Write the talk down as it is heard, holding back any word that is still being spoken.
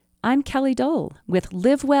I'm Kelley Dole with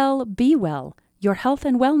Live Well, Be Well, your health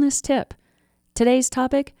and wellness tip. Today's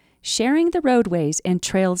topic, sharing the roadways and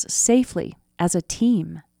trails safely as a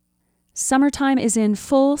team. Summertime is in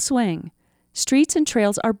full swing. Streets and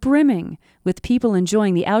trails are brimming with people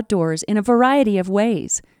enjoying the outdoors in a variety of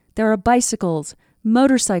ways. There are bicycles,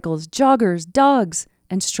 motorcycles, joggers, dogs,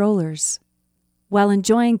 and strollers. While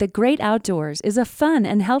enjoying the great outdoors is a fun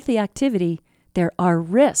and healthy activity, there are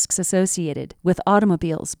risks associated with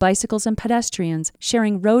automobiles, bicycles, and pedestrians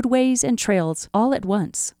sharing roadways and trails all at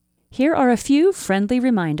once. Here are a few friendly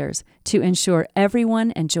reminders to ensure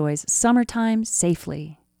everyone enjoys summertime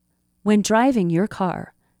safely. When driving your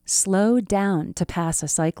car, slow down to pass a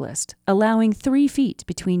cyclist, allowing 3 feet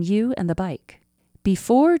between you and the bike.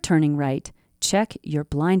 Before turning right, check your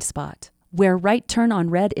blind spot. Where right turn on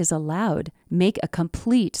red is allowed, make a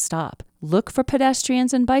complete stop. Look for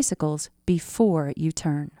pedestrians and bicycles before you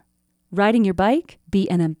turn. Riding your bike, be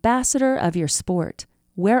an ambassador of your sport.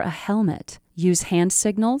 Wear a helmet. Use hand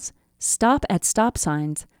signals. Stop at stop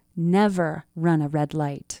signs. Never run a red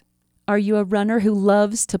light. Are you a runner who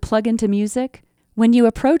loves to plug into music? When you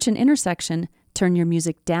approach an intersection, turn your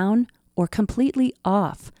music down or completely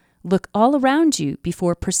off. Look all around you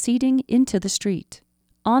before proceeding into the street.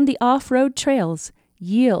 On the off-road trails,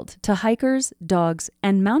 yield to hikers, dogs,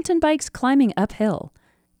 and mountain bikes climbing uphill.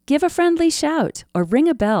 Give a friendly shout or ring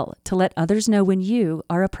a bell to let others know when you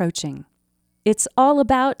are approaching. It's all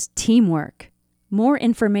about teamwork. More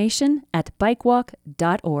information at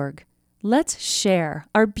bikewalk.org. Let's share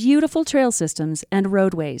our beautiful trail systems and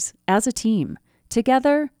roadways as a team.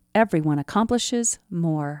 Together, everyone accomplishes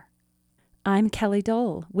more. I'm Kelley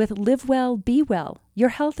Dole with Live Well, Be Well, your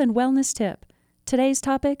health and wellness tip. Today's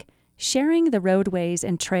topic, sharing the roadways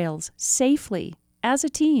and trails safely as a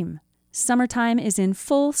team. Summertime is in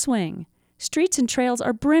full swing. Streets and trails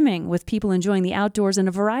are brimming with people enjoying the outdoors in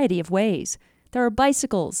a variety of ways. There are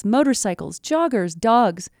bicycles, motorcycles, joggers,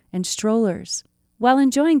 dogs, and strollers. While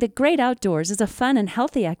enjoying the great outdoors is a fun and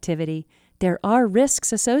healthy activity, there are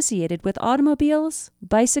risks associated with automobiles,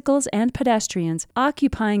 bicycles, and pedestrians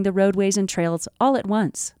occupying the roadways and trails all at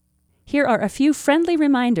once. Here are a few friendly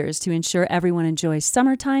reminders to ensure everyone enjoys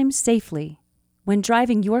summertime safely. When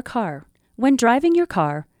driving your car,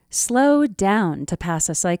 slow down to pass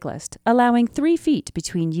a cyclist, allowing 3 feet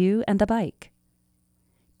between you and the bike.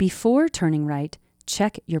 Before turning right,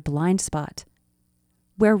 check your blind spot.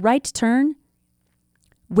 Where right turn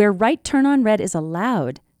on red is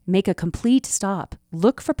allowed, make a complete stop.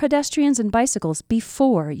 Look for pedestrians and bicycles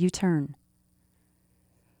before you turn.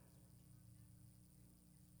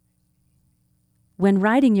 When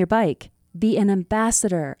riding your bike, be an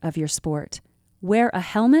ambassador of your sport. Wear a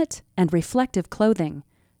helmet and reflective clothing.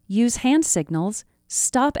 Use hand signals,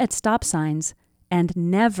 stop at stop signs, and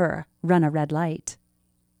never run a red light.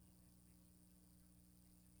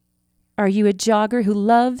 Are you a jogger who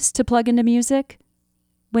loves to plug into music?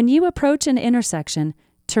 When you approach an intersection,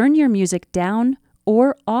 turn your music down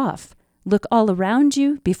or off. Look all around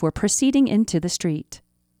you before proceeding into the street.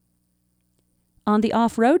 On the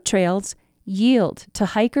off-road trails, yield to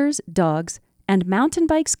hikers, dogs, and mountain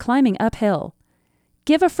bikes climbing uphill.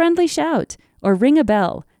 Give a friendly shout or ring a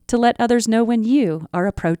bell to let others know when you are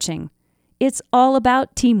approaching. It's all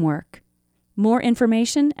about teamwork. More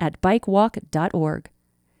information at bikewalk.org.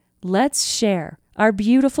 Let's share our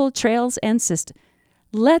beautiful trail systems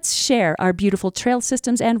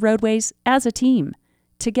and roadways as a team.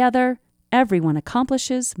 Together, everyone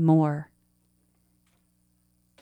accomplishes more.